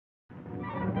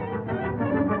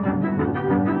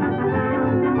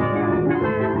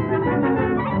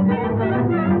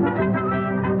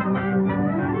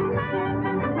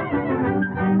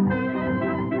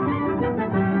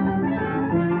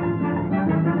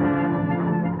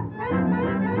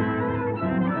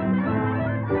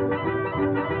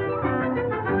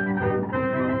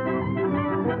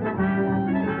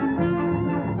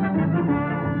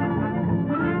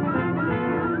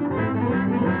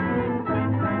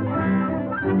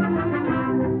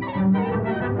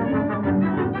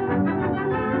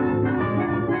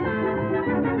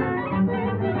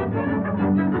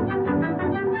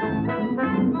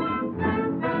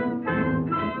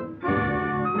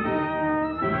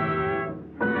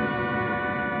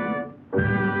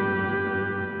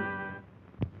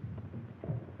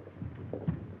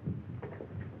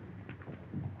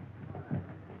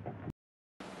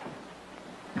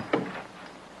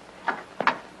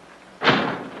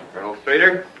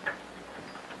Counterfeiter.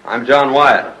 I'm John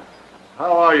Wyatt.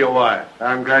 How are you, Wyatt?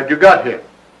 I'm glad you got here.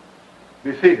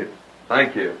 Be seated.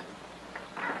 Thank you.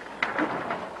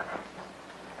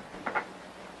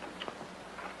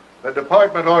 The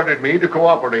department ordered me to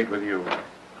cooperate with you.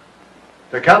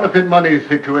 The counterfeit money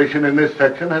situation in this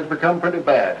section has become pretty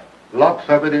bad. Lots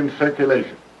of it in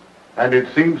circulation. And it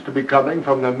seems to be coming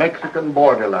from the Mexican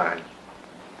borderline.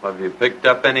 Have you picked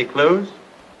up any clues?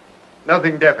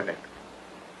 Nothing definite.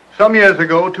 Some years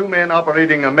ago, 2 men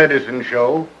operating a medicine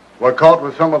show were caught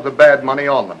with some of the bad money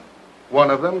on them.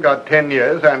 One of them got 10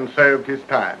 years and served his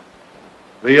time.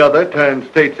 The other turned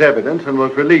state's evidence and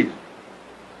was released.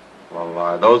 Well,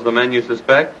 are those the men you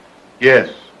suspect? Yes.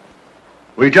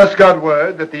 We just got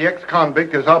word that the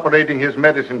ex-convict is operating his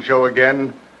medicine show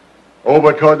again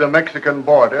over toward the Mexican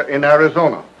border in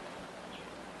Arizona.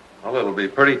 Well, it'll be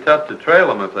pretty tough to trail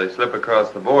them if they slip across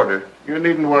the border. You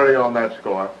needn't worry on that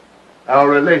score. Our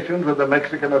relations with the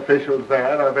Mexican officials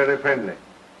there are very friendly.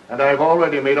 And I've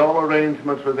already made all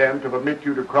arrangements with them to permit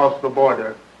you to cross the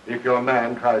border if your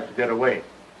man tries to get away.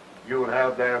 You'll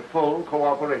have their full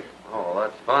cooperation. Oh,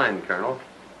 that's fine, Colonel.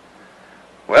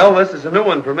 Well, this is a new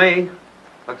one for me.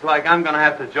 Looks like I'm going to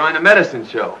have to join a medicine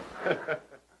show.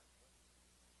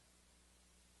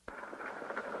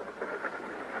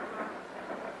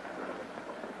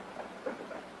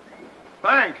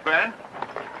 Thanks, Ben.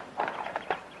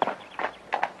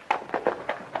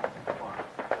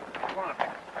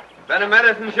 Been a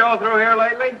medicine show through here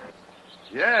lately?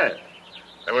 Yes.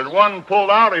 There was one pulled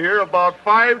out of here about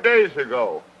 5 days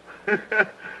ago.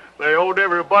 They owed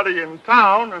everybody in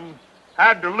town and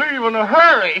had to leave in a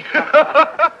hurry.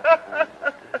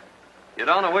 You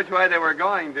don't know which way they were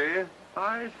going, do you?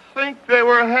 I think they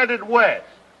were headed west.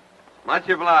 Much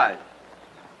obliged.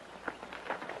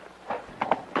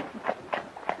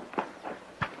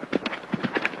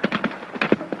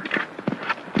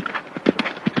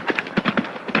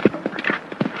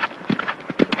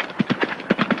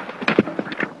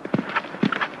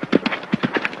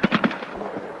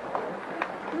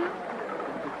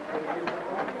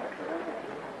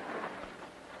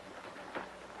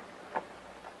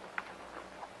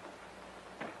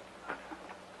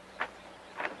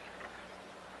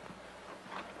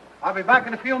 I'll be back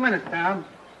in a few minutes, Tom.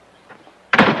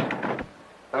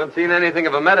 Haven't seen anything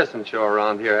of a medicine show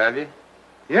around here, have you?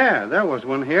 Yeah, there was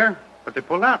one here, but they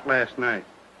pulled out last night.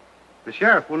 The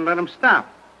sheriff wouldn't let them stop.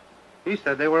 He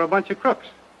said they were a bunch of crooks.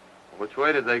 Which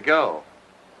way did they go?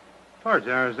 Towards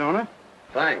Arizona.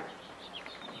 Thanks.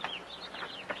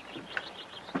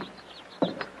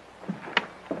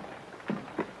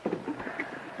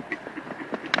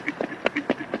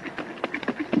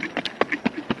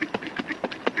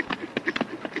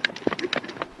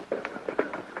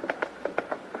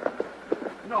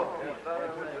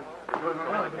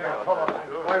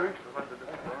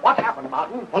 What happened,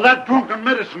 Martin? Well, that drunken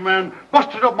medicine man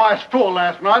busted up my store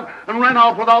last night and ran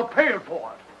out without paying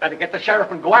for it. Better get the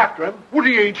sheriff and go after him. Well,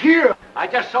 he ain't here. I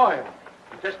just saw him.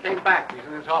 He just came back. He's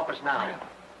in his office now.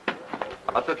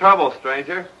 What's the trouble,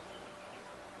 stranger?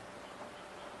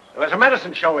 There was a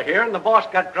medicine show here, and the boss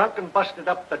got drunk and busted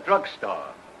up the drugstore.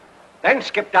 Then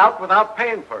skipped out without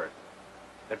paying for it.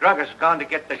 The druggist's gone to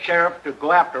get the sheriff to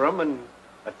go after him and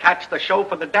attach the show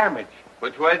for the damage.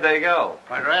 Which way'd they go?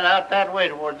 Went right out that way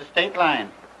toward the state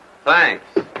line. Thanks.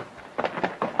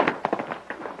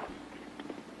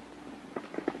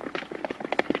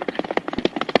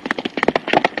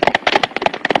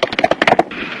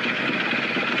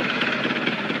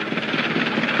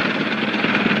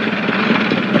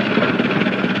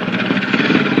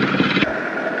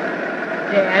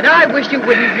 Dad, I wish you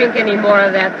wouldn't drink any more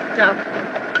of that stuff.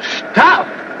 Stuff?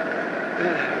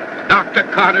 Dr.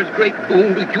 Carter's great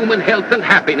boon to human health and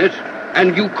happiness,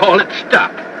 and you call it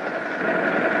stuff.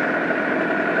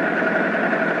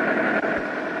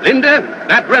 Linda,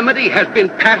 that remedy has been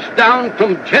passed down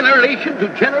from generation to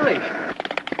generation.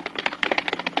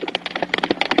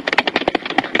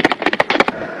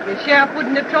 The sheriff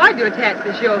wouldn't have tried to attach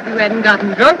the show if you hadn't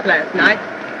gotten drunk last night.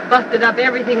 Busted up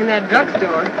everything in that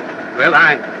drugstore. Well,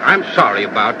 I'm sorry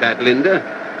about that, Linda,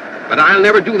 but I'll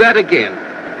never do that again.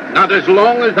 Not as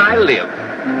long as I live.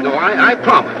 No, I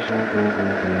promise.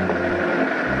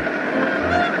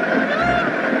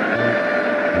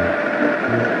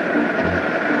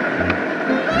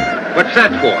 What's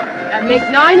that for? That makes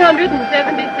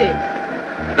 976.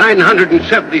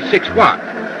 976 what?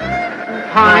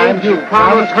 Times you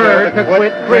promised her to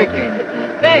quit drinking.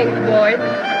 Thanks, boys.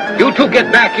 You two get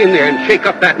back in there and shake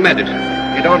up that medicine.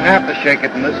 You don't have to shake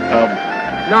it in this tub.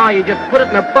 No, you just put it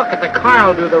in a bucket. The car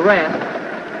will do the rest.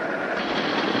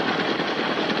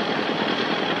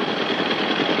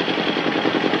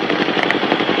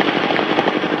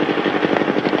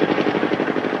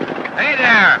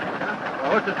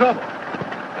 What's the trouble?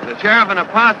 There's a sheriff and a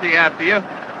posse after you.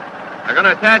 They're going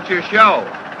to attach your show.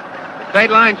 The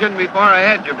state line shouldn't be far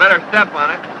ahead. You better step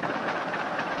on it.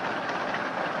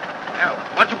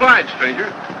 Yeah, much obliged, stranger.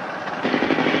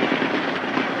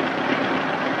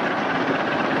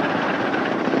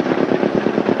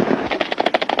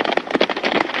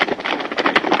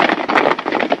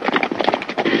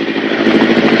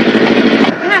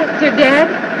 Faster,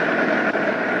 Dad.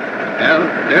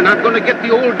 Well, they're not going to get the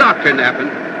old doctor napping.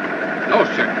 No,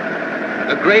 sir.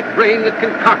 The great brain that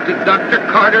concocted Dr.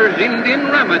 Carter's Indian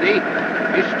remedy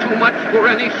is too much for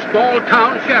any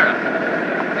small-town sheriff.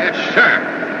 Yes,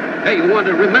 sir. Hey, you want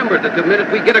to remember that the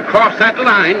minute we get across that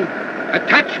line,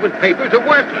 attachment papers are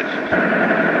worthless.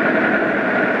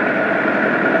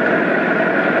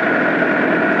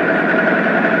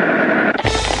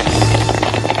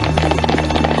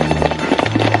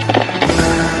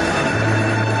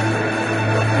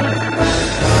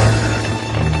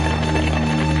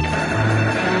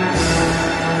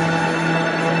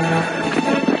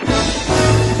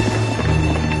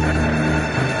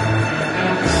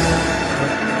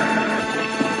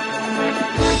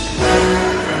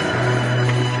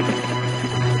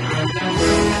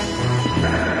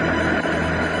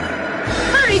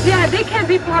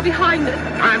 Behind us.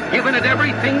 I'm giving it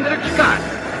everything that it's got.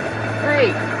 Hey,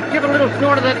 give a little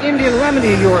snort of that Indian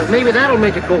remedy of yours. Maybe that'll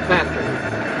make it go faster.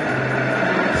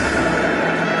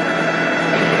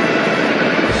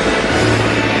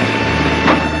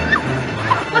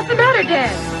 What's the matter,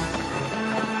 Dad?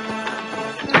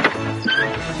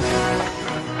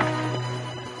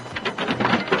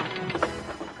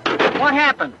 What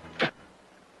happened?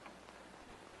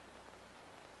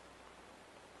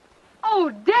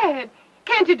 Oh, Dad.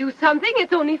 Can't you do something?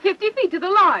 It's only 50 feet to the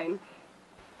line.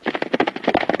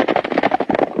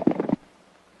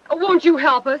 Oh, won't you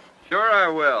help us? Sure I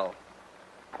will.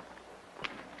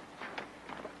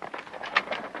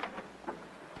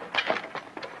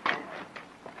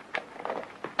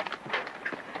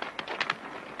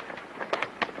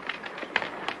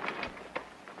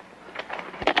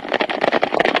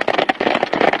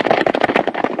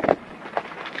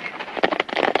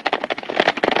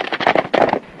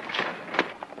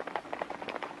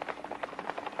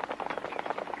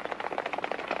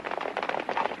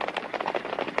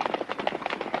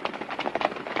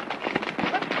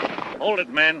 Hold it,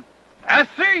 men. I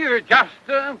see you're just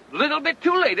a little bit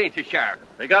too late, ain't you, Sheriff?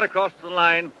 They got across the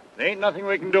line. There ain't nothing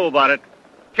we can do about it.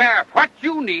 Sheriff, what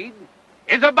you need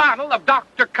is a bottle of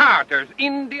Dr. Carter's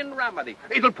Indian remedy.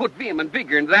 It'll put vim and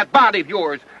vigor into that body of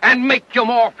yours and make you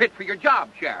more fit for your job,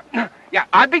 Sheriff. Yeah,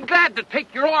 I'd be glad to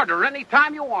take your order any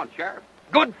time you want, Sheriff.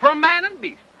 Good for man and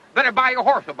beast. Better buy your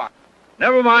horse a bottle.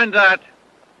 Never mind that.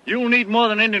 You'll need more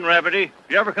than Indian remedy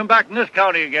if you ever come back in this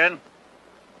county again.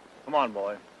 Come on,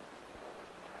 boy.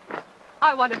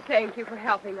 I want to thank you for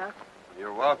helping us.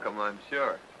 You're welcome, I'm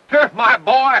sure. Sir, my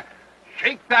boy,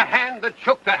 shake the hand that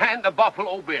shook the hand of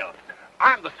Buffalo Bill.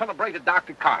 I'm the celebrated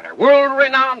Dr. Carter,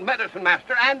 world-renowned medicine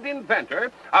master and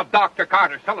inventor of Dr.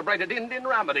 Carter's celebrated Indian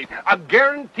remedy. A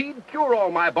guaranteed cure-all,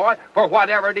 my boy, for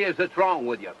whatever it is that's wrong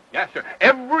with you. Yes, sir.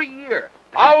 Every year,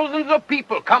 thousands of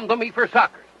people come to me for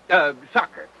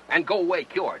succor, and go away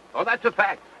cured. Oh, that's a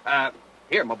fact.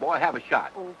 Here, my boy, have a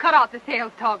shot. Oh, cut out the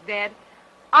sales talk, Dad.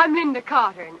 I'm Linda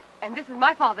Carter, and this is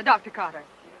my father, Dr. Carter.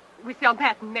 We sell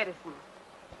patent medicine.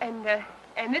 And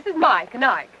this is Mike and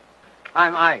Ike.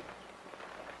 I'm Ike.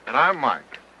 And I'm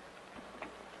Mike.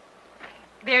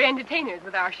 They're entertainers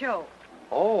with our show.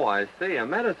 Oh, I see. A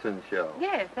medicine show.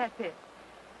 Yes, that's it.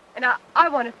 And I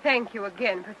want to thank you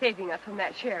again for saving us from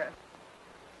that sheriff.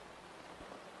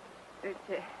 It's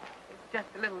just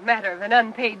a little matter of an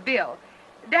unpaid bill.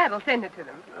 Dad will send it to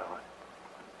them.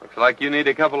 Looks like you need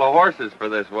a couple of horses for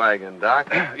this wagon,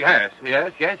 Doc. Yes,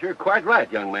 you're quite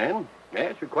right, young man.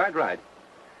 Yes, you're quite right.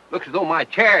 Looks as though my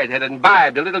chariot had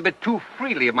imbibed a little bit too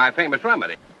freely of my famous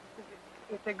remedy.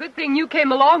 It's a good thing you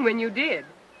came along when you did.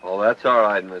 Oh, that's all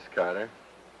right, Miss Carter.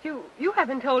 You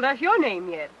haven't told us your name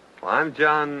yet. Well, I'm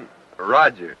John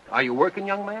Rogers. Are you working,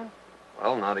 young man?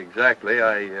 Well, not exactly.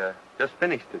 I just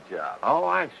finished the job. Oh,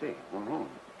 I see. Mm-hmm.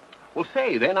 Well,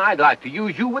 say, then, I'd like to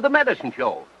use you with a medicine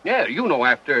show. Yeah, you know,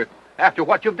 after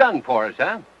what you've done for us,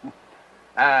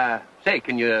 huh? Say,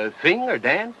 can you sing or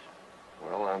dance?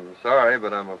 Well, I'm sorry,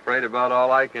 but I'm afraid about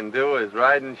all I can do is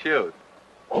ride and shoot.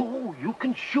 Oh, you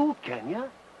can shoot, can you?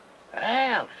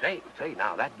 Well, say,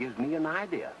 now, that gives me an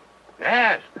idea.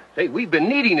 Yes, say, we've been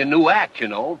needing a new act, you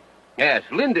know. Yes,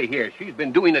 Linda here, she's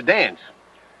been doing a dance.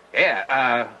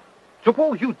 Yeah,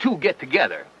 suppose you two get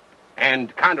together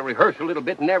and kind of rehearse a little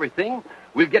bit and everything.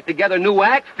 We'll get together a new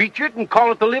act, feature it, and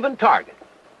call it The Living Target.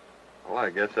 Well, I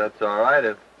guess that's all right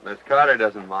if Miss Carter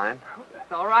doesn't mind.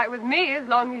 It's all right with me as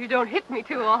long as you don't hit me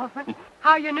too often.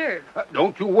 How are your nerves?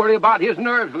 Don't you worry about his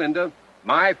nerves, Linda.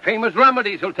 My famous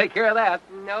remedies will take care of that.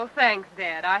 No thanks,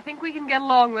 Dad. I think we can get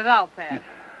along without that.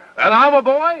 And I'm a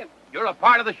boy. You're a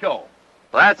part of the show.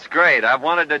 That's great. I've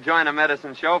wanted to join a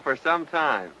medicine show for some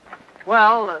time.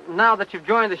 Well, now that you've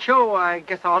joined the show, I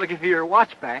guess I ought to give you your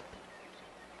watch back.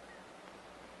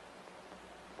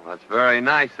 Well, that's very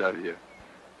nice of you.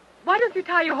 Why don't you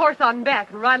tie your horse on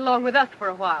back and ride along with us for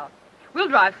a while? We'll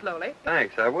drive slowly.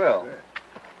 Thanks, I will.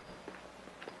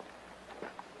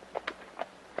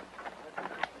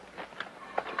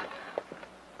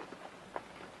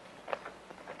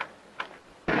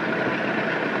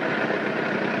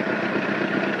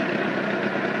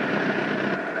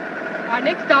 Our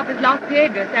next stop is Las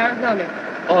Piedras,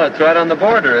 Arizona. Oh, it's right on the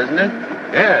border, isn't it?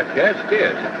 Yes, it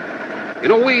is. You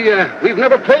know, we've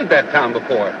never played that town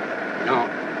before. No.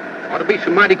 Ought to be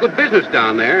some mighty good business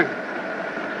down there.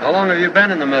 How long have you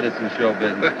been in the medicine show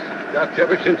business? Just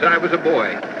ever since I was a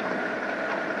boy.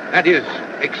 That is,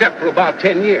 except for about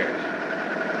 10 years.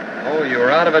 Oh, you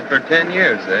were out of it for 10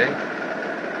 years, eh?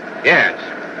 Yes,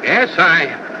 I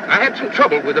had some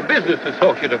trouble with a business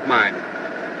associate of mine.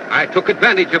 I took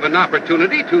advantage of an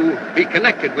opportunity to be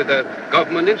connected with a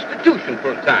government institution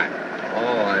for a time.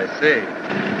 Oh, I see.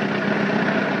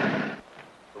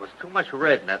 There was too much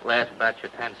red in that last batch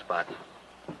of 10 spots.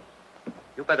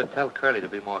 You better tell Curly to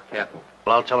be more careful.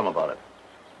 Well, I'll tell him about it.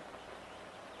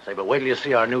 Say, but wait till you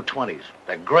see our new 20s.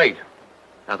 They're great.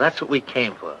 Now, that's what we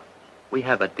came for. We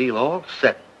have a deal all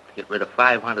set to get rid of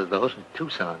 500 of those in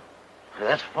Tucson.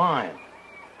 That's fine.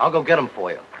 I'll go get them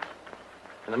for you.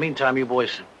 In the meantime, you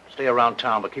boys stay around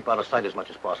town, but keep out of sight as much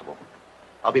as possible.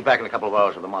 I'll be back in a couple of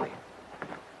hours with the money.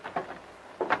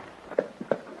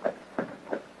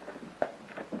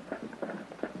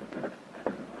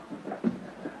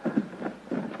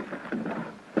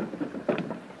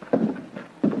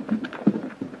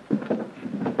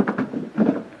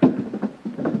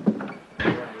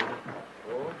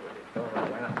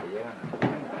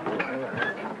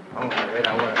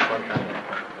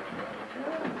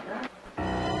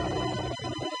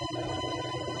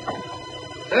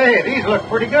 Hey, these look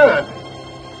pretty good.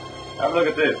 Have a look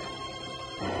at this.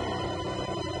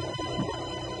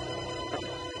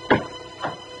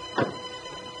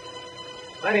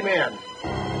 Let him in.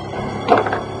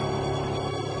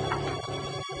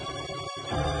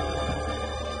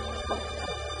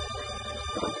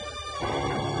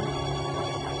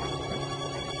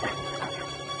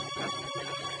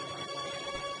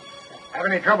 Have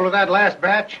any trouble with that last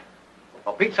batch?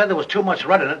 Well, Pete said there was too much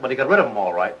red in it, but he got rid of them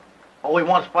all right. All he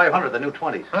wants 500, the new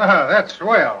 20s. That's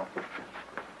swell.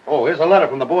 Oh, here's a letter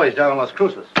from the boys down in Las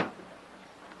Cruces.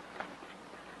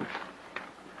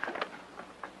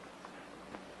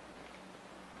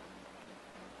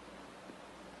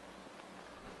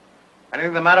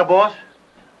 Anything the matter, boss?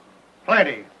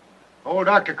 Plenty. Old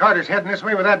Dr. Carter's heading this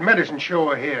way with that medicine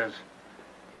show of his.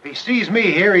 If he sees me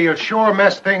here, he'll sure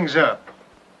mess things up.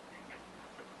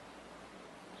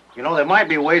 You know, there might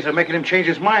be ways of making him change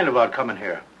his mind about coming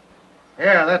here.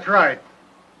 Yeah, that's right.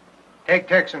 Take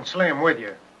Tex and Slim with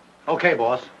you. Okay,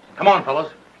 boss. Come on,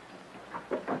 fellas.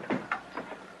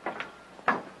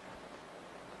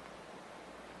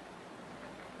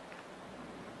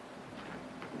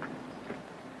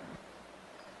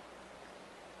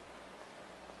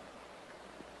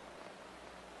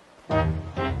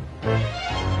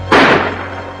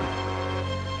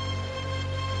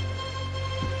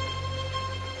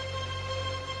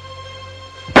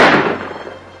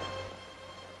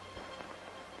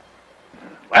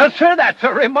 Well, sir, that's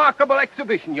a remarkable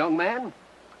exhibition, young man.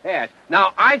 Yes.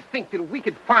 Now, I think that if we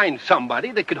could find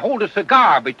somebody that could hold a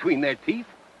cigar between their teeth,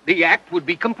 the act would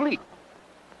be complete.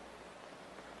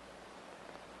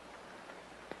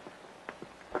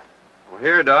 Well,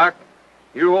 here, Doc.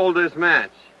 You hold this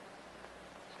match.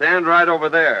 Stand right over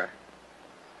there.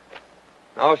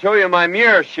 I'll show you my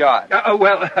mirror shot.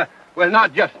 Well,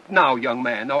 not just now, young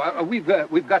man. No, we've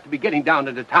got to be getting down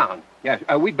into town. Yes,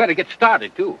 we'd better get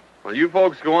started, too. Well, you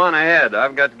folks go on ahead.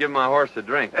 I've got to give my horse a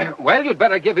drink. Well, you'd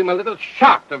better give him a little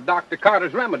shot of Dr.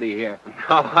 Carter's remedy here.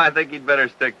 No, I think he'd better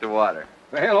stick to water.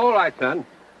 Well, all right, son.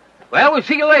 Well, we'll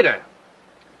see you later.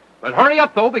 But hurry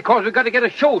up, though, because we've got to get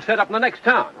a show set up in the next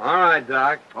town. All right,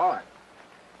 Doc. All right.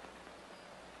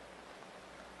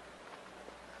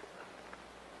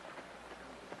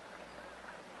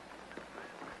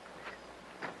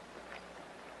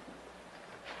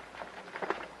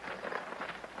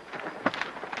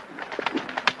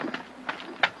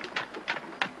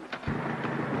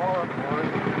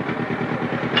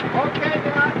 Okay,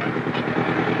 Doc.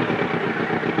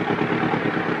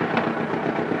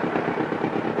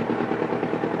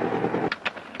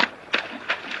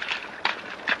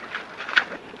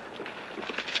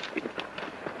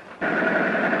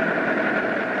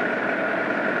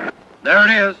 There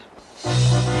it is.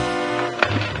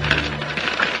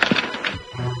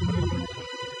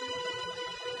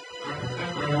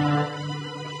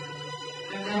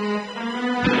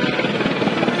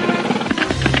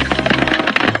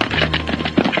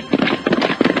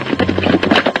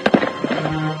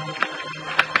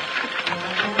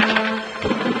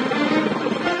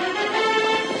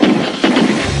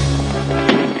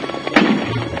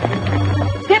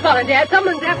 Step on it, Dad.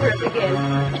 Someone's after us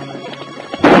again.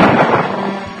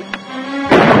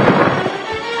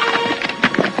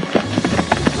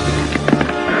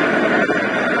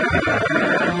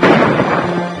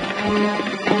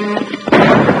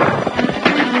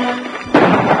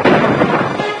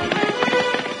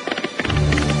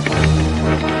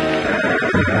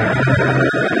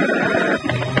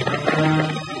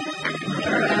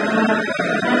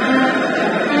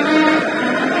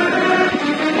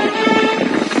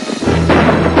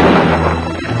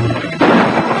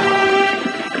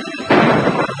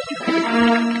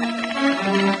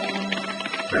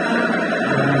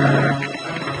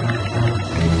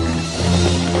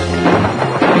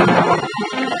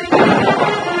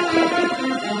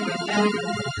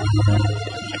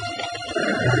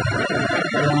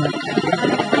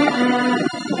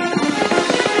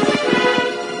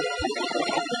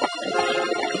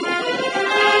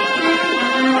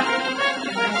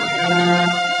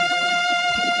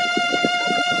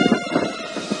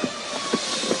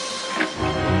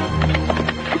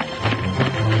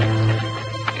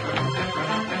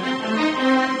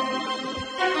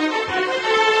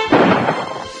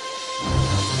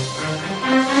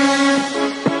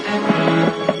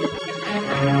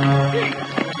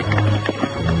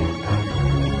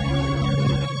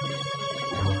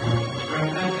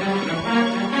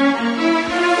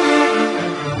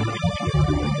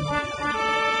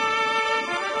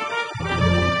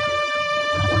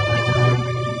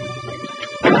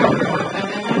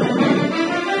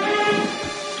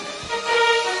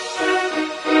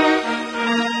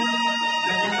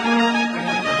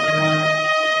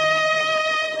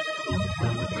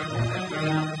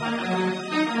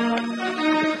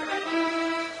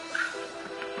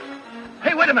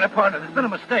 Partner, there's been a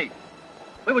mistake.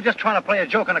 We were just trying to play a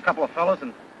joke on a couple of fellows,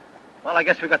 and, well, I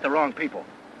guess we got the wrong people.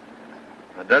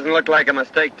 It doesn't look like a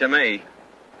mistake to me.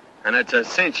 And it's a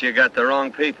cinch you got the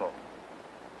wrong people.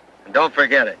 And don't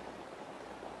forget it.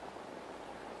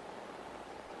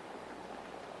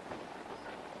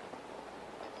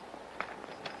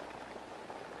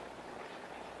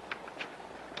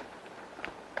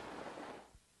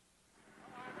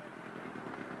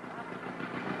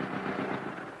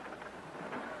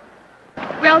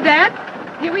 Well, Dad,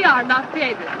 here we are in Las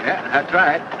Vegas. Yeah, that's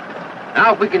right.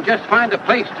 Now, if we can just find a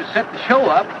place to set the show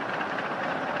up.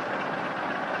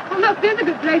 Oh, look, there's a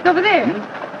good place over there.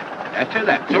 That's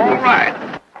all right.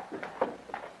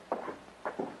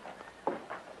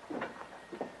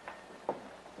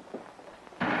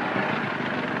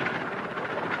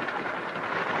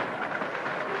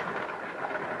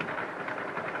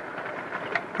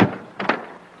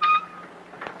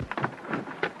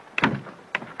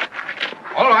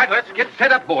 All right, let's get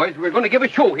set up, boys. We're going to give a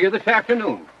show here this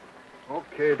afternoon.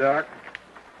 Okay, Doc.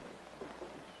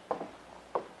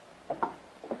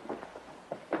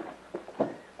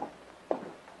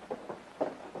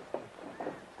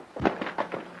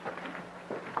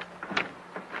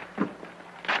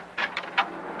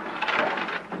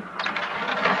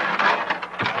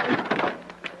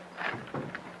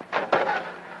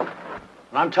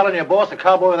 And I'm telling you, boss, the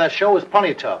cowboy of that show is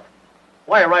plenty tough.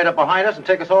 Why, right up behind us and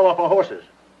take us all off our horses.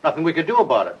 Nothing we could do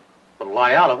about it, but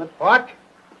lie out of it. What?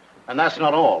 And that's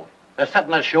not all. They're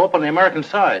setting that show up on the American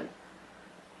side.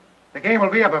 The game will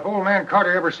be up if old man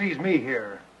Carter ever sees me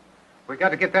here. We got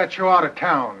to get that show out of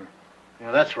town.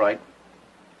 Yeah, that's right.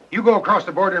 You go across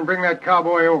the border and bring that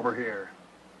cowboy over here.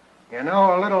 You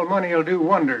know, a little money will do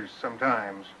wonders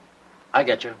sometimes. I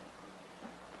get you.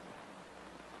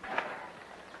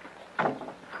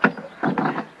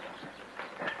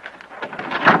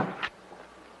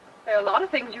 There are a lot of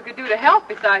things you could do to help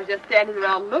besides just standing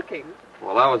around looking.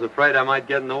 Well, I was afraid I might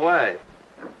get in the way.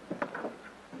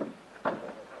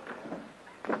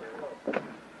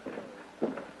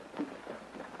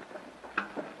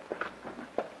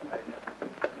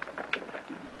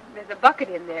 There's a bucket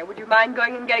in there. Would you mind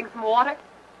going and getting some water?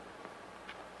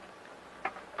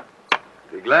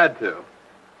 Be glad to.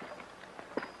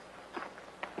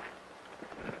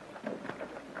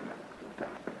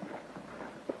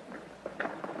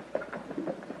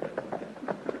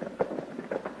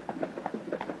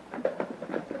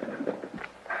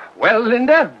 Well,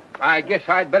 Linda, I guess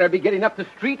I'd better be getting up the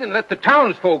street and let the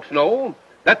townsfolk know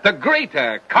that the great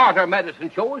Carter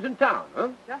Medicine Show is in town, huh?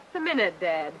 Just a minute,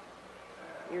 Dad.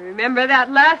 You remember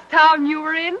that last town you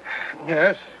were in?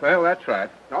 Yes, well, that's right.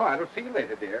 All right, I'll see you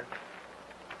later, dear.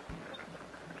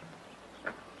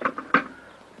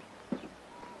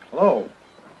 Hello.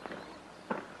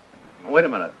 Wait a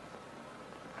minute.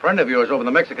 A friend of yours over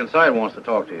the Mexican side wants to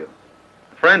talk to you.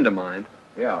 A friend of mine?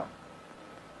 Yeah.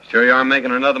 Sure you aren't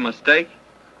making another mistake?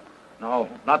 No,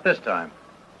 not this time.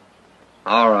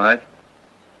 All right.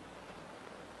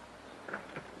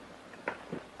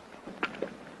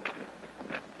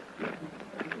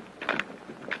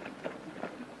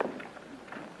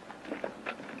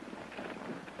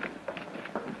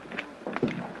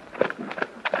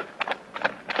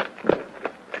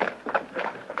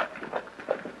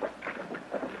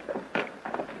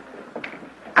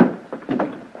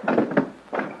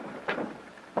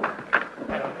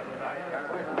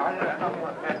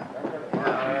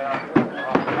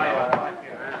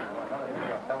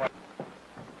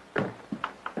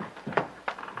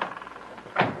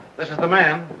 This is the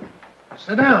man.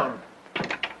 Sit down.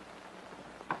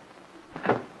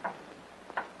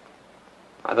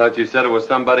 I thought you said it was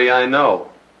somebody I know.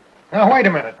 Now, wait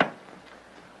a minute.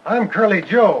 I'm Curly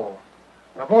Joe.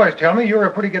 My boys tell me you're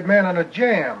a pretty good man on a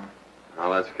jam.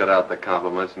 Now, let's cut out the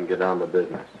compliments and get down to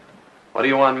business. What do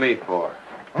you want me for?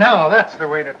 Now, that's the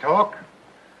way to talk.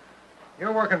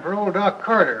 You're working for old Doc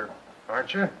Carter,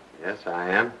 aren't you? Yes, I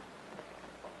am.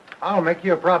 I'll make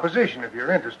you a proposition if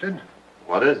you're interested.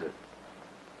 What is it?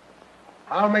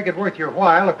 I'll make it worth your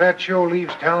while if that show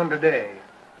leaves town today.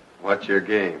 What's your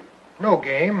game? No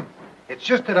game. It's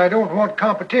just that I don't want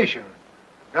competition.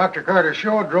 Dr. Carter's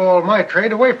show would draw all my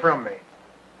trade away from me.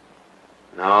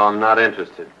 No, I'm not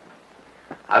interested.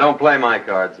 I don't play my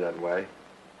cards that way.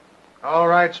 All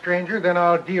right, stranger, then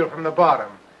I'll deal from the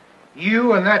bottom.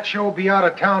 You and that show be out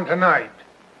of town tonight,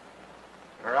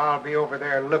 or I'll be over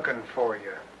there looking for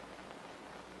you.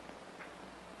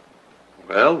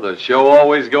 Well, the show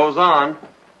always goes on.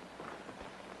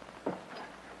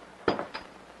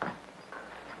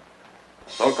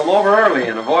 So come over early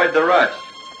and avoid the rush.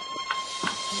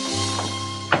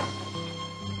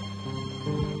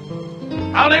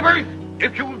 Now, neighbors,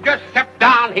 if you'll just step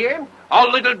down here a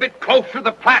little bit closer to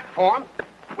the platform,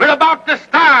 we're about to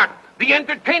start the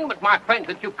entertainment, my friends,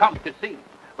 that you come to see.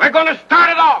 We're going to start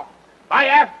it off by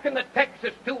asking the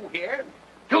Texas Two here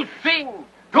to sing,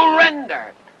 to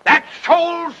render that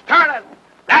soul-stirring,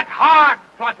 that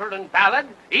heart-fluttering ballad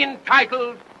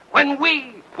entitled When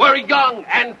We Were Young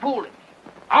and Foolish.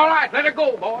 All right, let it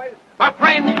go, boys. My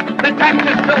friends, the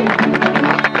Texas Two.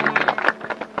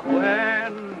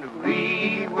 When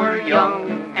we were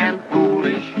young and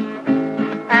foolish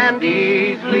and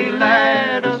easily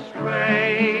led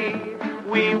astray,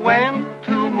 we went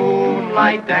to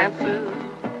moonlight dances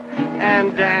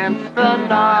and danced the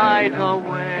night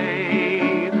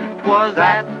away. 'Twas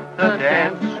at the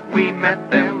dance we met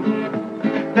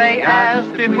them. They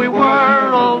asked if we were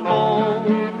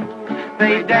alone.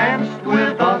 They danced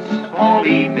with us all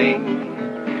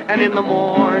evening and in the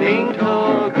morning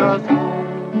took us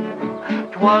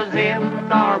home. 'Twas in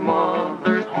our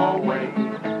mother's hallway.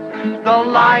 The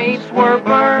lights were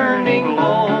burning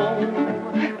low.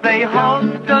 They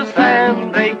hugged us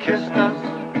and they kissed us,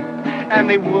 and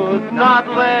they would not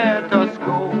let us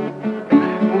go.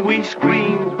 We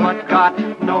screamed but got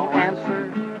no answer.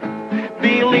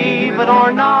 Believe it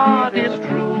or not, it's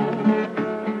true.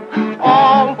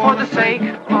 All for the sake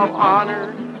of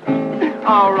honor.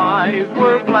 Our eyes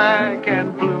were black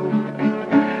and blue.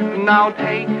 Now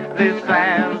take this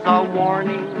as a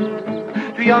warning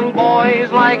to young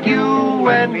boys like you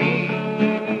and me.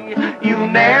 You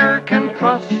ne'er can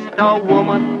trust a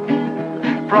woman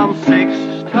from 6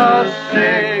 to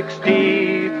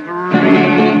 63.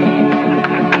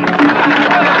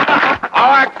 All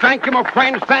right, thank you, my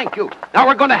friends, thank you. Now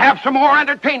we're going to have some more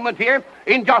entertainment here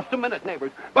in just a minute,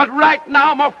 neighbors. But right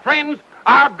now, my friends,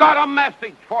 I've got a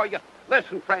message for you.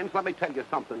 Listen, friends, let me tell you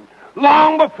something.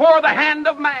 Long before the hand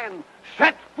of man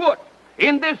set foot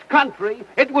in this country,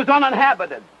 it was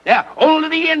uninhabited. Yeah, only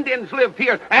the Indians lived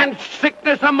here, and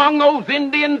sickness among those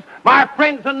Indians, my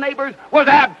friends and neighbors, was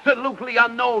absolutely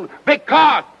unknown.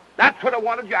 Because, that's what I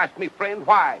wanted you to ask me, friend,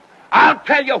 why? I'll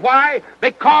tell you why.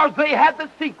 Because they had the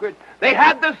secret. They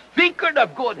had the secret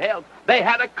of good health. They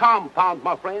had a compound,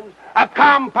 my friends. A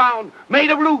compound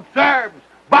made of roots, herbs,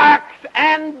 barks,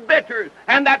 and bitters.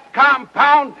 And that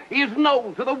compound is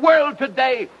known to the world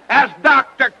today as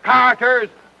Dr. Carter's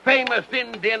famous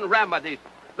Indian remedies.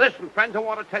 Listen, friends, I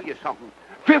want to tell you something.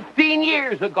 15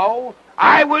 years ago,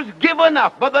 I was given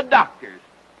up by the doctors.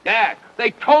 Yeah,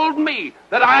 they told me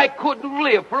that I couldn't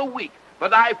live for a week.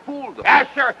 But I fooled them. Yes,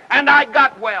 sir, and I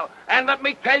got well. And let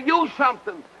me tell you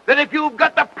something, that if you've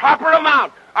got the proper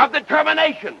amount of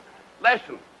determination,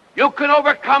 listen, you can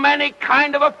overcome any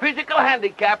kind of a physical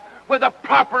handicap with a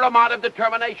proper amount of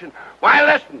determination. Why,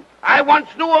 listen, I once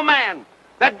knew a man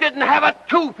that didn't have a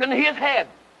tooth in his head.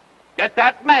 Yet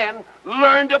that man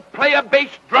learned to play a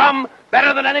bass drum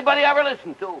better than anybody ever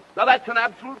listened to. Now, that's an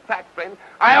absolute fact, friend.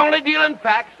 I only deal in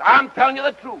facts. I'm telling you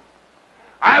the truth.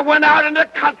 I went out in the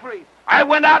country. I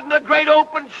went out in the great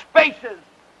open spaces.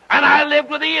 And I lived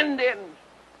with the Indians.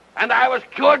 And I was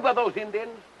cured by those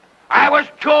Indians. I was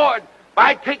cured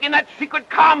by taking that secret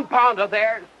compound of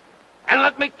theirs. And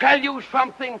let me tell you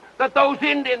something, that those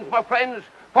Indians, my friends,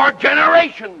 for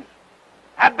generations,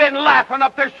 have been laughing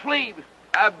up their sleeves.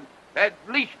 At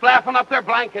least laughing up their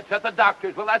blankets at the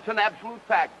doctors. Well, that's an absolute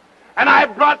fact. And I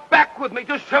brought back with me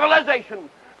to civilization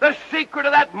the secret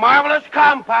of that marvelous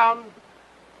compound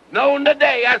known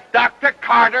today as Dr.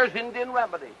 Carter's Indian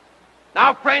Remedy.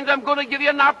 Now, friends, I'm going to give you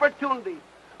an opportunity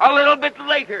a little bit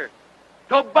later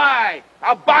to buy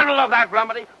a bottle of that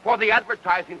remedy for the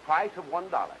advertising price of $1.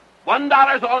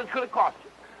 $1 is all it's going to cost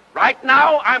you. Right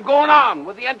now, I'm going on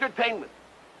with the entertainment.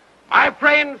 My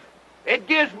friends, it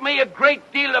gives me a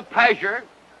great deal of pleasure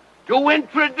to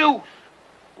introduce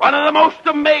one of the most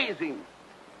amazing,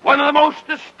 one of the most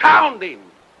astounding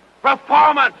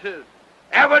performances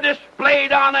ever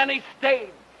displayed on any stage.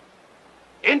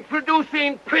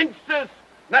 Introducing Princess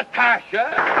Natasha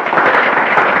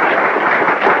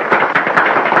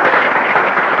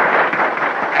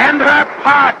and her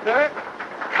partner,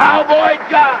 Cowboy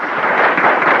John,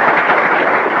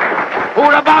 who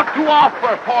are about to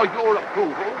offer for your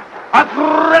approval a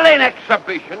thrilling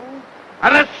exhibition,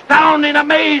 an astounding,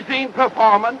 amazing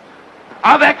performance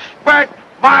of expert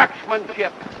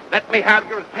marksmanship. Let me have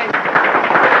your attention.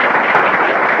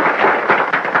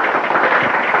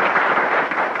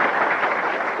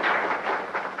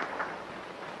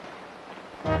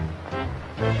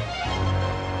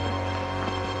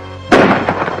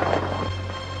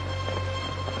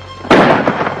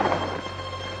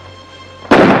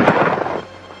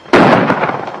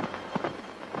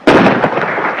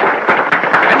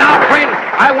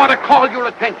 I want to call your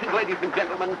attention, ladies and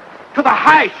gentlemen, to the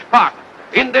high spot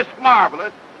in this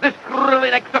marvelous, this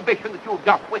thrilling exhibition that you've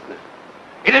just witnessed.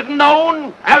 It is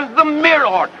known as the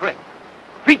mirror trick,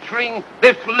 featuring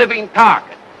this living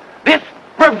target. This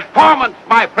performance,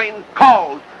 my friends,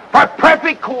 calls for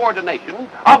perfect coordination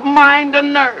of mind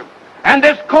and nerve. And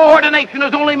this coordination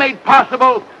is only made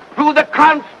possible through the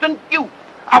constant use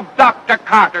of Dr.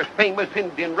 Carter's famous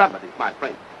Indian remedies, my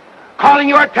friends. Calling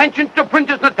your attention to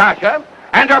Princess Natasha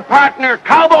and her partner,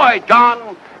 Cowboy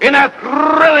John, in a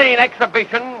thrilling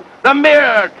exhibition, the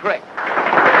mirror trick.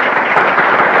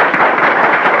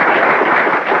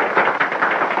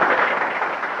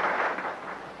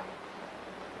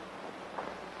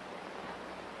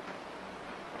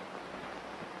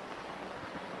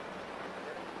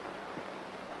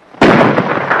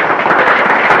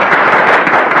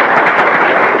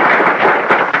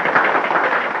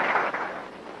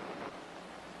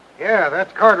 Yeah,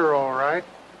 that's Carter, all right.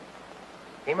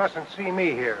 He mustn't see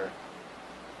me here.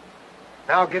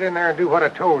 Now get in there and do what I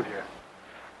told you.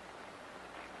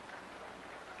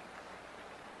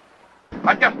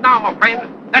 But just now, my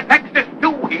friends, the Texas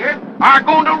two here are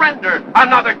going to render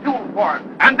another tune for us.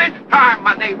 And this time,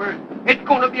 my neighbors, it's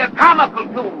going to be a comical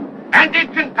tune. And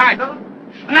it's entitled,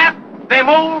 Snap Them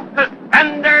Old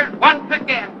Suspenders Once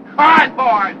Again. All right,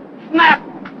 boys, snap.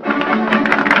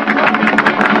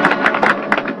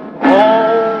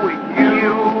 Oh,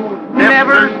 you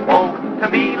never spoke to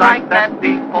me like that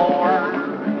before,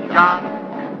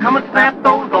 John. Come and snap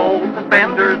those old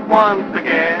suspenders once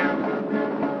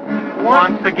again.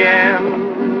 Once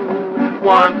again,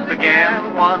 once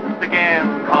again, once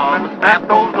again. Come and snap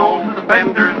those old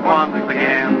suspenders once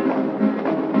again.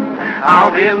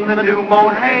 Out in the new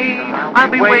mown hay,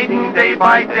 I'll be waiting day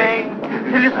by day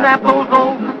till you snap those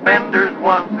old suspenders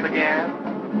once again.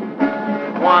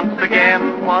 Once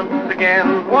again, once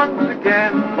again, once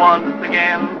again, once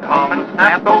again. Come and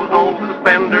snap those old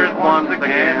suspenders once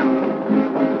again.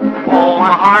 Oh,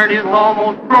 my heart is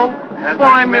almost broke, for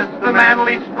I miss the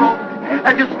manly stroke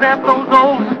as you snap those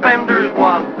old suspenders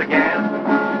once again.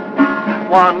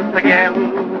 Once again,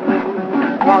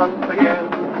 once again.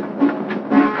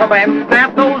 Come and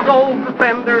snap those old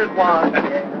suspenders once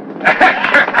again. And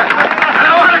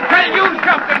I want to tell you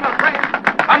something, my friend.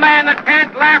 A man that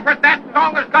can't laugh at that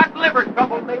song has got liver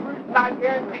trouble, neighbors, and I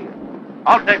guarantee it.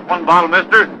 I'll take one bottle,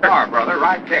 mister. Sure, brother,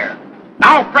 right there.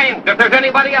 Now, friends, if there's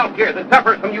anybody else here that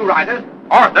suffers from uritis,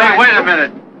 or... Hey, wait a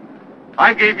minute.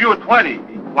 I gave you a 20.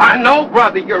 Why, no,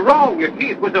 brother, you're wrong. Your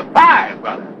teeth was a 5,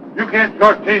 brother. You can't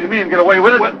shortchange me and get away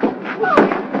with it.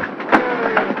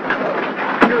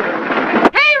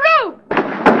 Hey, Rube!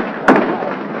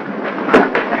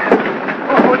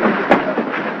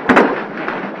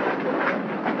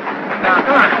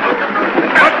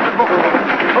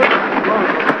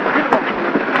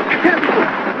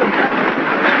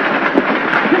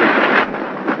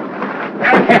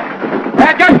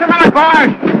 Just a minute,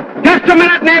 boys. Just a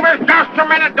minute, neighbors. Just a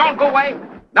minute. Don't go away.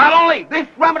 Not only this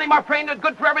remedy, my friend, is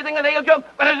good for everything that ails you,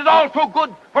 but it is also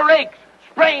good for aches,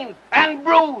 sprains, and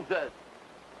bruises.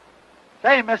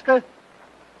 Say, mister,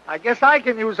 I guess I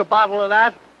can use a bottle of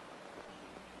that.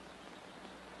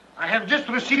 I have just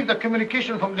received a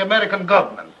communication from the American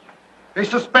government. They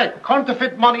suspect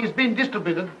counterfeit money is being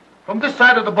distributed from this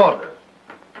side of the border.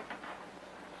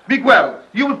 Miguel,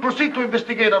 you will proceed to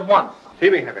investigate at once. See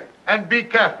me, Jefe. And be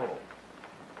careful.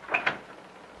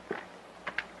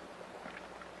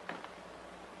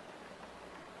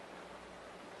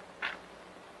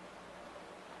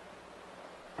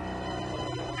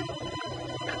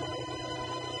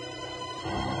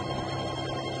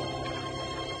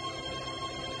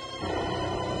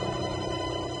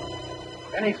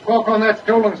 Any smoke on that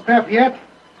stolen stuff yet?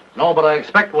 No, but I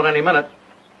expect one any minute.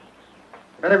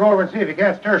 Better go over and see if you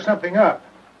can't stir something up.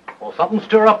 Well, something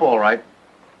stir up all right.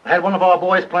 I had one of our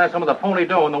boys plant some of the phony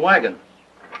dough in the wagon.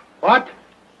 What?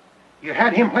 You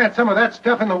had him plant some of that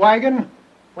stuff in the wagon?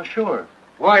 Well, sure.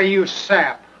 Why, you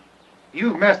sap.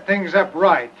 You've messed things up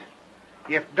right.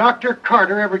 If Dr.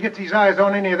 Carter ever gets his eyes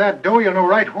on any of that dough, you'll know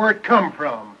right where it come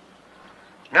from.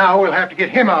 Now we'll have to get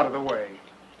him out of the way.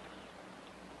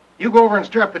 You go over and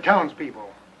stir up the townspeople.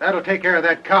 That'll take care of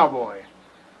that cowboy.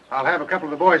 I'll have a couple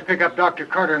of the boys pick up Dr.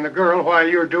 Carter and the girl while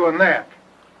you're doing that.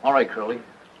 All right, Curly.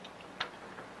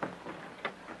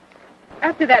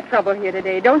 After that trouble here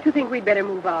today, don't you think we'd better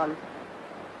move on?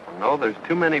 No, there's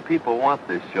too many people want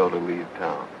this show to leave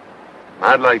town.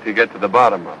 I'd like to get to the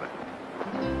bottom of it.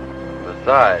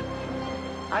 Besides,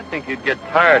 I think you'd get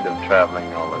tired of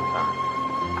traveling all the time.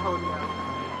 Oh, no.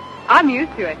 I'm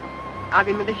used to it. I've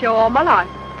been with the show all my life.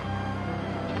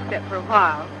 Except for a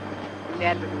while, when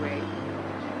Dad was away.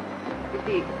 You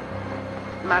see,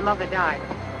 my mother died,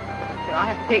 so I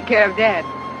have to take care of Dad.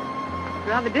 It's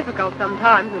rather difficult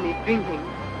sometimes when he's drinking.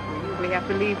 We usually have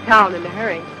to leave town in a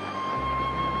hurry.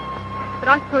 But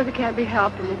I suppose it can't be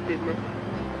helped in this business.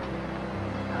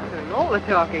 I'm doing all the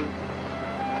talking.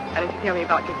 Why don't you tell me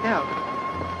about yourself?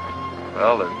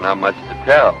 Well, there's not much to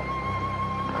tell.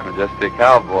 I'm just a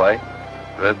cowboy,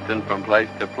 drifting from place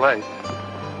to place.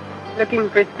 Looking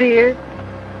for steers?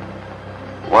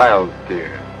 Wild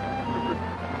steer.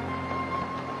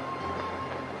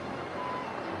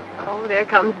 Oh, there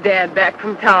comes Dad back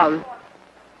from town.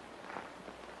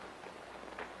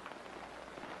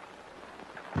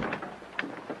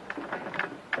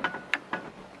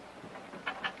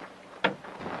 He's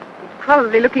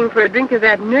probably looking for a drink of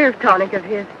that nerve tonic of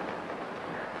his.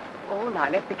 Oh, and I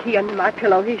left the key under my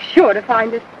pillow. He's sure to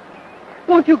find it.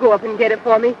 Won't you go up and get it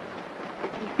for me?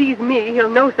 If he sees me, he'll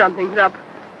know something's up.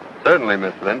 Certainly,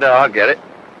 Miss Linda. I'll get it.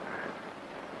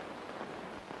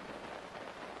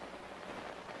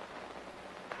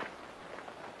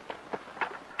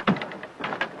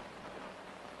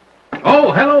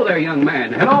 Oh, hello there, young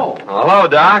man. Hello. Hello,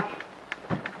 Doc.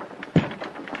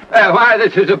 Why,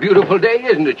 this is a beautiful day,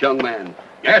 isn't it, young man?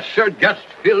 Yes, sir, just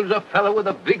fills a fellow with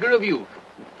the vigor of youth.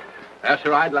 Yes,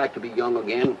 sir, I'd like to be young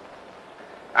again.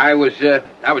 I was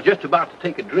just about to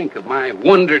take a drink of my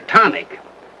Wonder Tonic.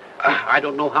 I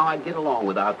don't know how I'd get along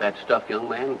without that stuff, young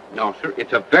man. No, sir,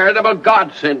 it's a veritable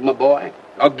godsend, my boy.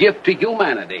 A gift to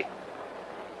humanity.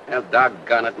 Well,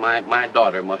 doggone it, my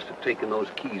daughter must have taken those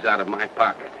keys out of my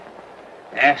pocket.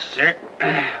 Yes, sir.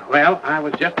 Well, I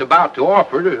was just about to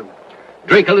offer to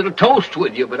drink a little toast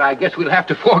with you, but I guess we'll have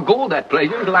to forego that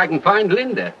pleasure until I can find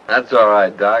Linda. That's all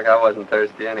right, Doc. I wasn't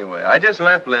thirsty anyway. I just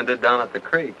left Linda down at the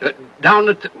creek. Down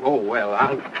at the... Oh, well,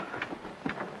 I'll...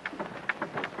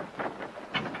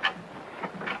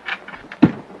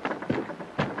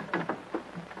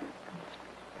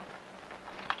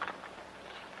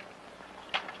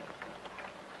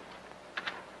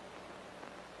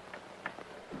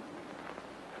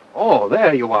 Oh,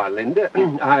 there you are, Linda.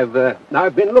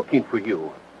 I've been looking for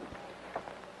you.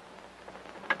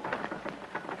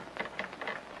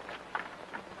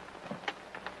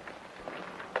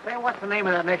 Say, what's the name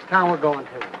of that next town we're going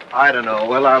to? I don't know.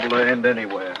 We're liable to end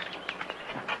anywhere.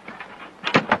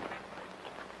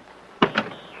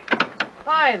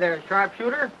 Hi there,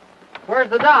 sharpshooter. Where's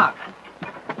the doc?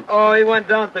 Oh, he went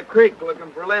down at the creek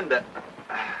looking for Linda.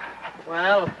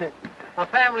 Well, a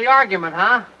family argument,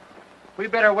 huh? We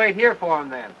better wait here for him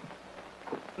then.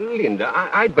 Linda,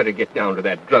 I'd better get down to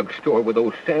that drugstore with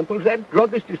those samples. That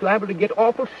druggist is liable to get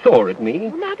awful sore at me.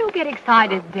 Well, now, don't get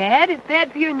excited, Dad. It's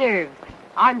bad for your nerves.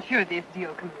 I'm sure this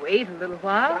deal can wait a little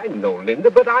while. I know, Linda,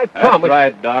 but I That's promised...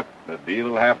 right, Doc. The deal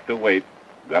will have to wait.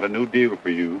 Got a new deal for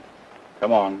you.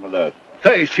 Come on with us.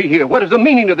 Say, see here, what is the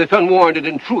meaning of this unwarranted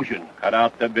intrusion? Cut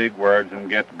out the big words and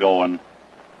get going.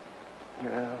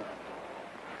 Yeah.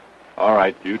 All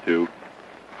right, you too.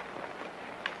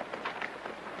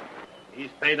 He's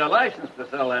paid a license to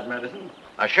sell that medicine.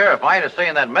 Now, Sheriff, I ain't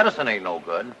saying that medicine ain't no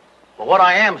good. But what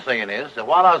I am saying is that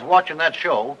while I was watching that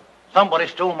show, somebody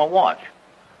stole my watch.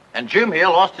 And Jim here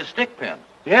lost his stick pin.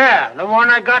 Yeah, the one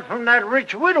I got from that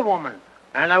rich widow woman.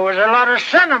 And there was a lot of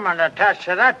sentiment attached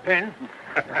to that pin.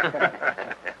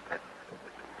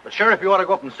 But, Sheriff, you ought to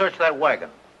go up and search that wagon.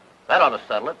 That ought to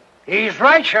settle it. He's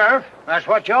right, Sheriff. That's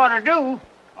what you ought to do.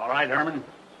 All right, Herman.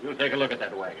 You take a look at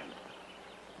that wagon.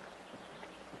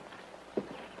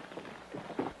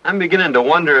 I'm beginning to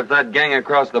wonder if that gang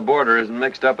across the border isn't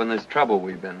mixed up in this trouble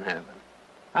we've been having.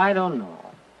 I don't know.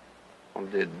 Well,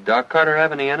 did Doc Carter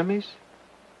have any enemies?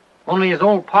 Only his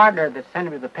old partner that sent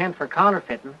him to the pen for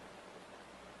counterfeiting.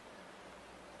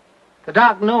 The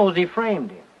doc knows he framed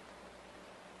him.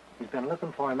 He's been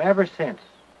looking for him ever since.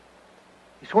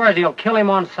 He swears he'll kill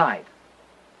him on sight.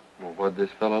 Well, what'd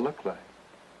this fellow look like?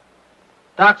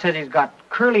 Doc says he's got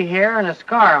curly hair and a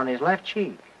scar on his left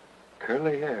cheek.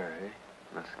 Curly hair, eh?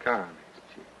 And a scar on his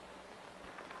cheek.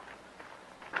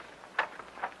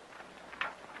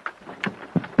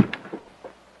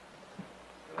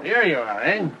 Here you are,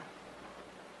 eh?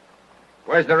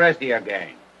 Where's the rest of your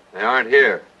gang? They aren't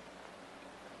here.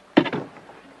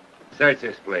 Search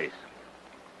this place.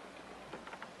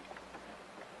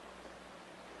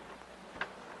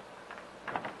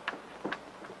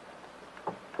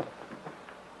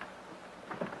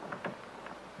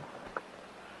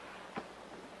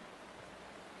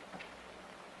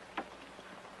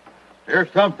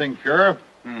 Here's something, Sheriff.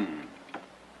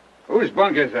 Whose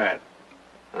bunk is that?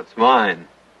 That's mine.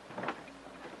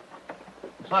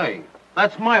 Say,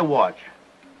 that's my watch.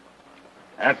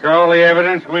 That's all the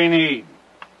evidence we need.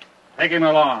 Take him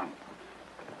along.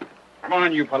 Come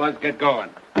on, you fellas, get going.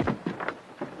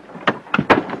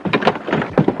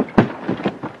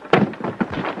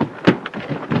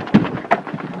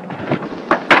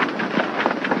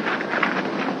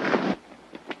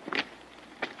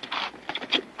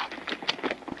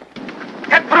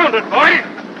 Get grounded, boys!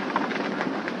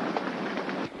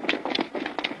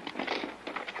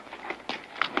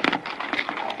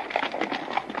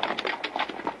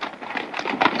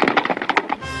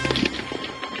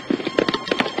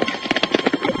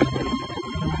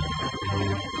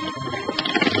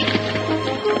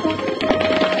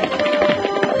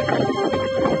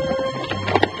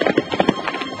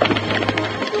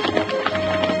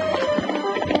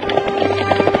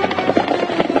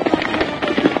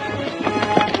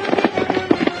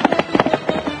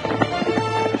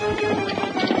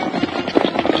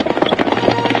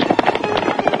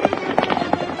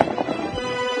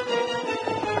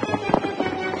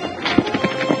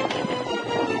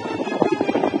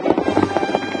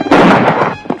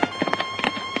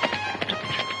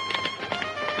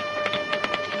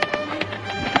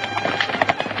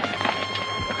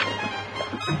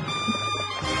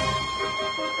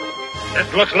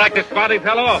 This looks like the spot he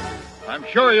fell off. I'm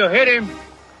sure you hit him.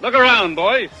 Look around,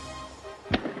 boys.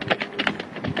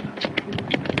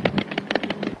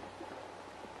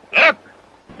 Look!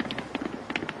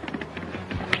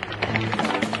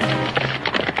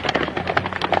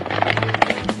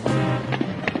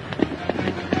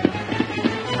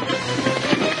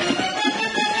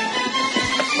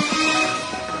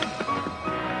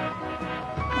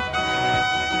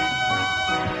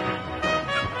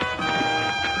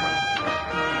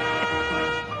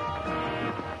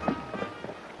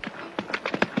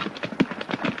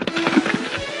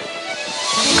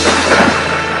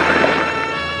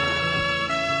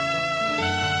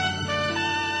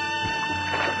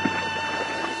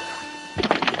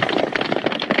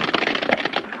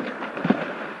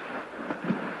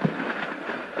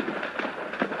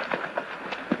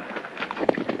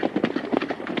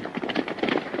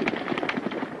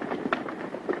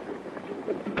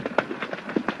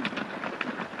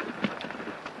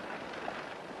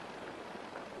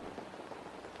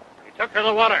 Took to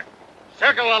the water.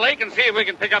 Circle the lake and see if we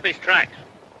can pick up his tracks.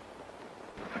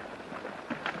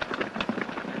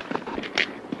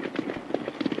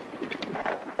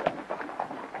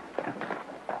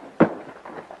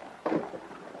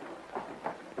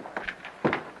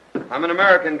 I'm an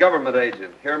American government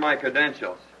agent. Here are my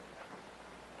credentials.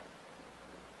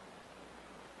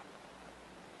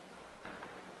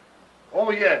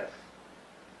 Oh, yes.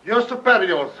 Your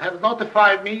superiors have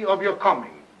notified me of your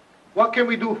coming. What can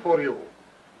we do for you?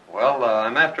 Well,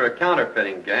 I'm after a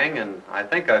counterfeiting gang, and I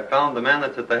think I've found the man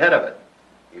that's at the head of it.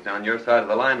 He's on your side of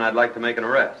the line, and I'd like to make an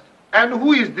arrest. And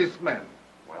who is this man?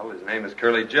 Well, his name is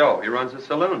Curly Joe. He runs a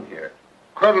saloon here.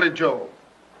 Curly Joe.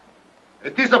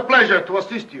 It is a pleasure to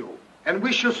assist you, and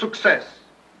wish you success.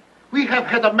 We have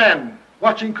had a man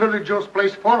watching Curly Joe's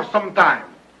place for some time.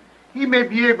 He may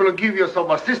be able to give you some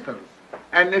assistance.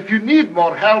 And if you need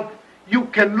more help, you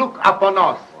can look upon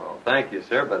us. Well, thank you,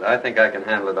 sir, but I think I can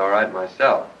handle it all right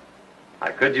myself.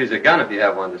 I could use a gun if you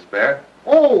have one to spare.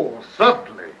 Oh,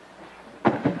 certainly.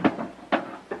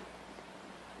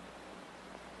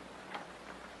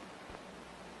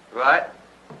 Right.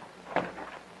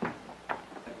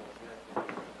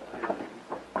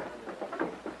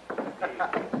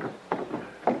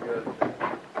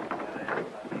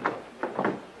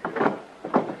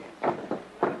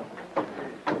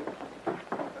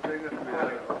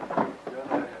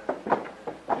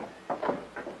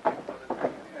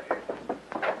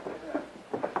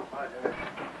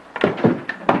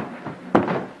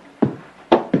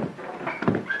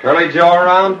 Curly Joe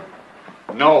around?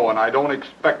 No, and I don't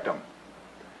expect him.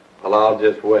 Well, I'll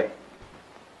just wait.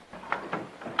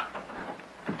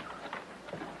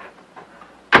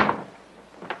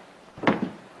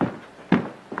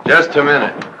 Just a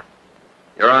minute.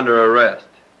 You're under arrest.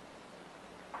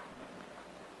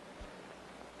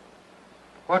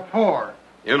 What for?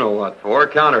 You know what for.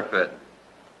 Counterfeiting.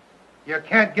 You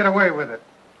can't get away with it.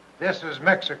 This is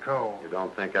Mexico. You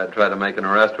don't think I'd try to make an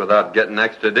arrest without getting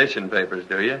extradition papers,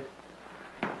 do you?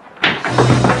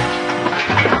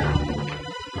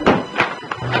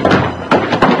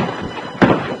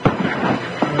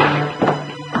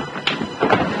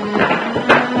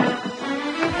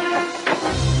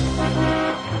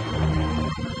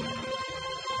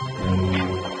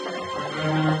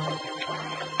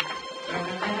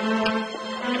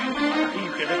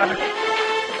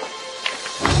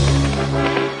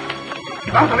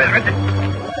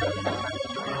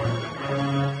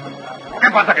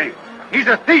 ¿Qué pasa aquí? He's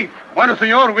a thief. Bueno,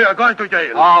 señor, we are going to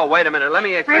jail. Oh, wait a minute. Let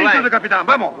me explain. Bring to the capitán.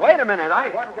 Vamos. Wait a minute.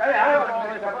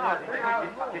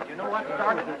 Did you know what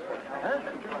started this?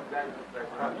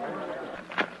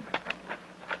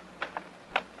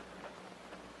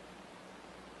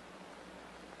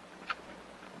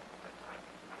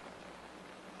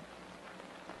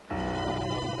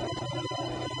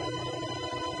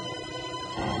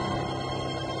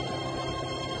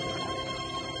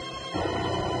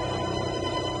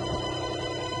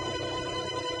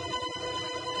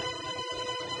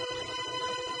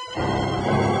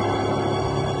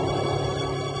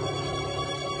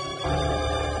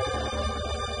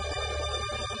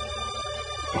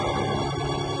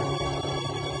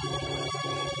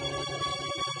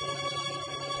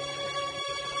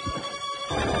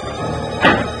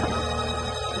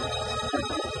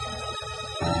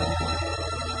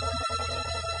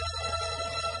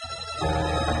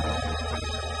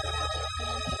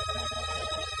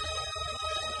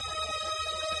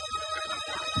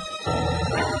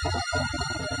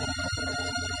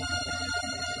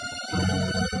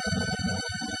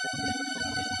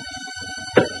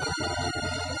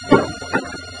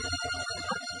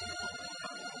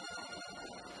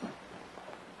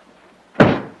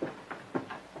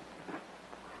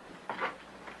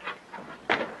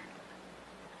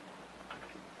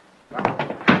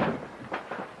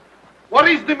 What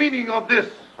is the meaning of this?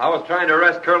 I was trying to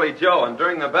arrest Curly Joe, and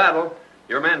during the battle,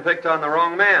 your man picked on the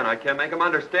wrong man. I can't make him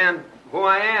understand who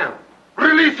I am.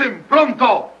 Release him,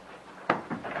 pronto!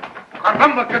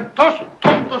 Caramba, que dos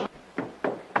tontos!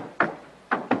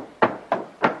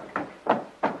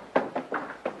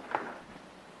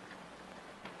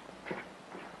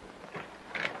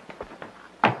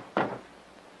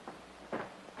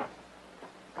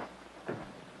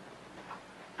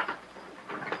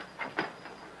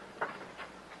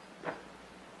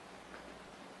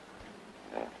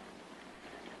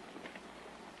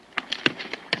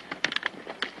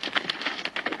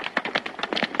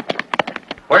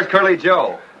 Where's Curly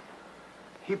Joe?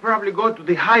 He probably go to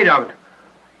the hideout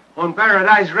on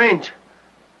Paradise Range,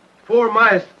 4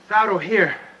 miles south of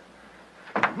here.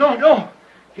 No.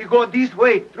 He go this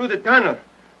way through the tunnel.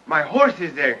 My horse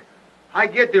is there. I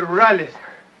get the rurales.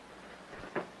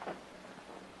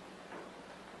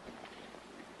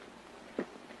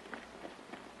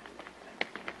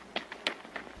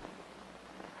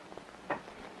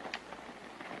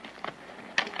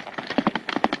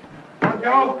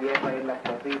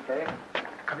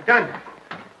 Capitan,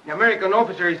 the American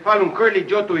officer is following Curly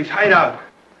Joe to his hideout.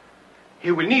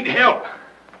 He will need help.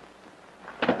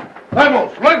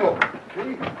 Vamos, luego.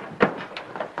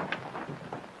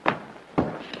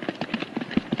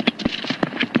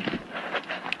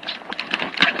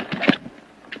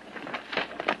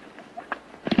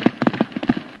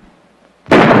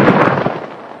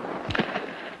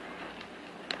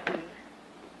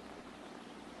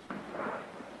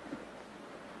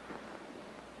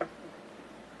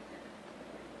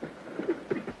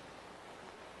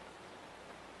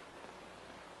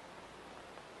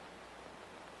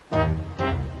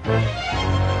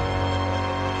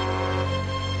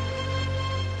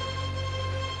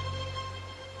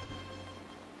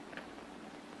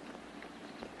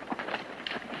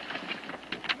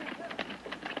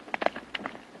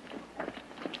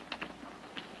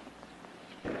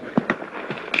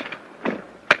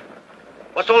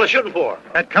 What's all the shooting for?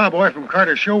 That cowboy from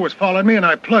Carter's show was following me, and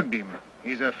I plugged him.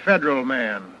 He's a federal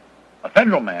man. A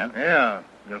federal man? Yeah.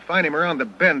 You'll find him around the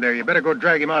bend there. You better go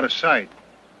drag him out of sight.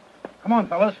 Come on,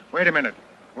 fellas. Wait a minute.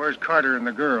 Where's Carter and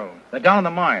the girl? They're down in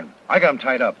the mine. I got them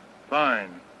tied up.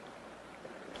 Fine.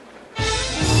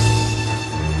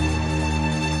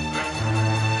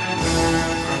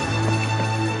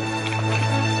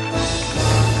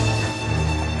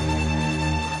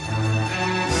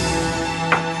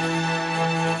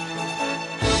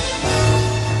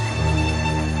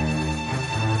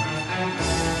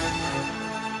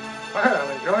 Well,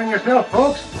 enjoying yourself,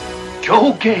 folks?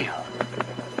 Joe Gale.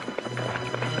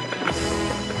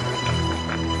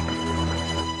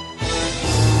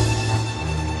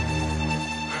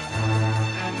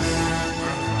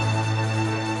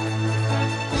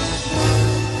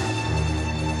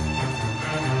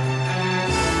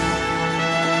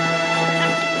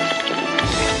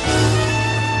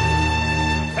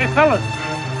 Hey, fellas.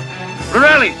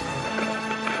 Morelli.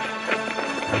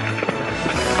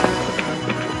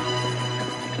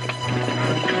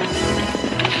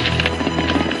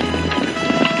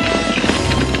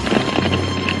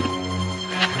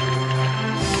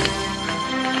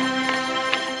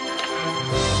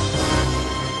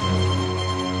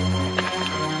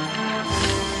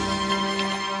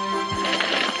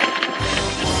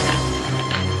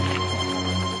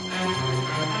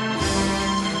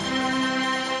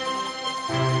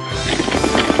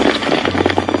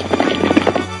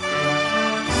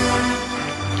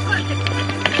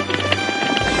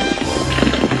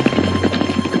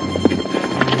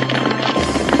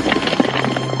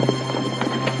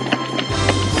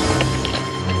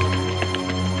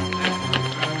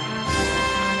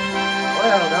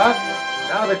 Well, Doc,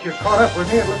 now that you're caught up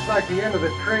with me, it looks like the end of the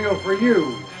trail for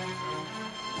you.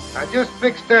 I just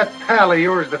fixed that pal of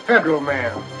yours, the federal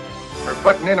man, for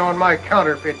butting in on my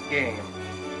counterfeit game.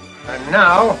 And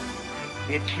now,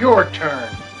 it's your turn.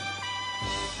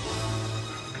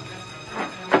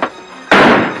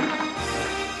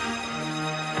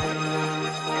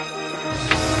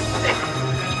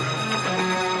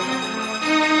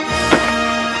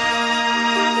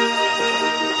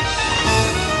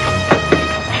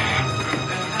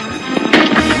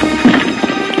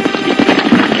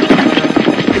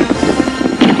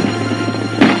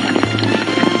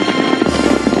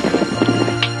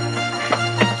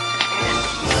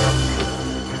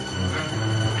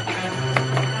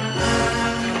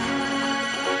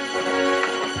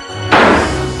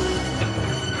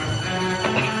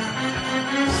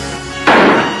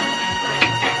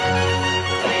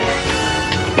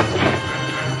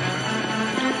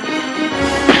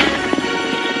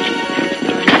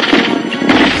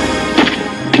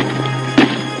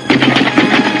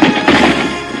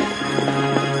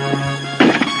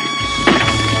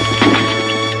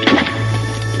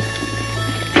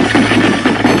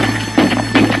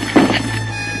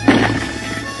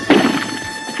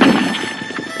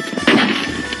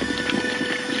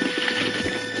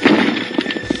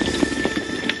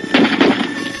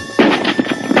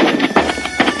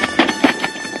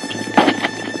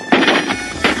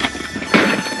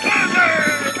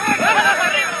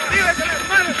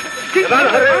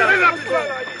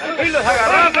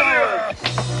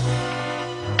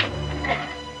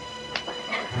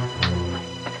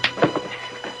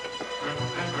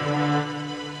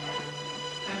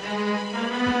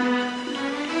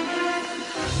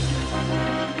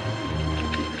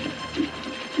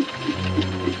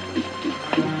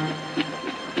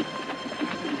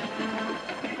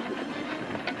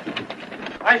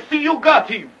 I see you got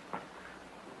him.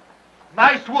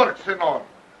 Nice work, Senor.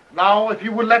 Now, if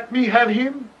you will let me have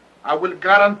him, I will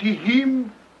guarantee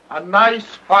him a nice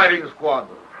firing squad.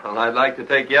 Well, I'd like to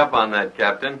take you up on that,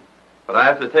 Captain. But I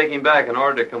have to take him back in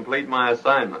order to complete my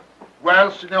assignment.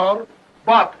 Well, Senor,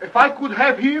 but if I could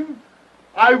have him,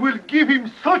 I will give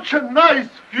him such a nice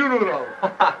funeral.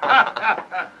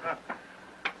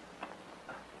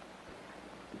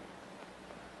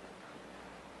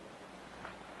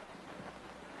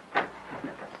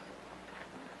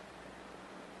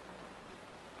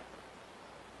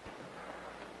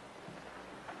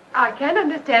 I can't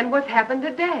understand what's happened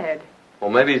to Dad. Well,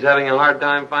 maybe he's having a hard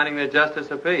time finding the justice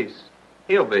of peace.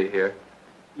 He'll be here.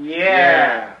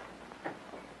 Yeah.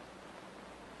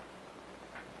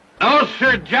 No,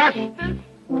 sir, justice.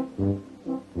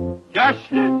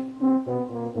 Justice.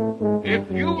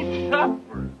 If you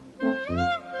suffer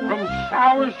from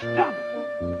sour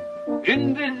stomach,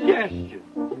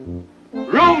 indigestion,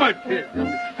 rheumatism,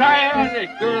 sciatic,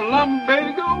 or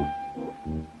lumbago,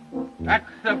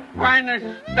 that's the finest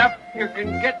stuff you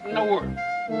can get in the world.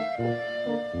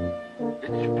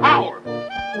 It's power.